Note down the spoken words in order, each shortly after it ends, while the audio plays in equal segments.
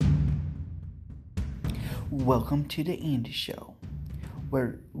Welcome to the Andy Show,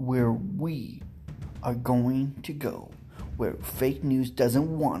 where we are going to go where fake news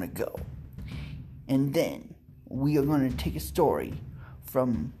doesn't want to go, and then we are going to take a story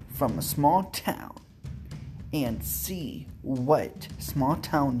from a small town and see what small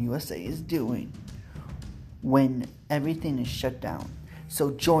town USA is doing when everything is shut down.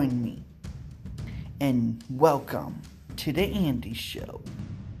 So join me and welcome to the Andy Show.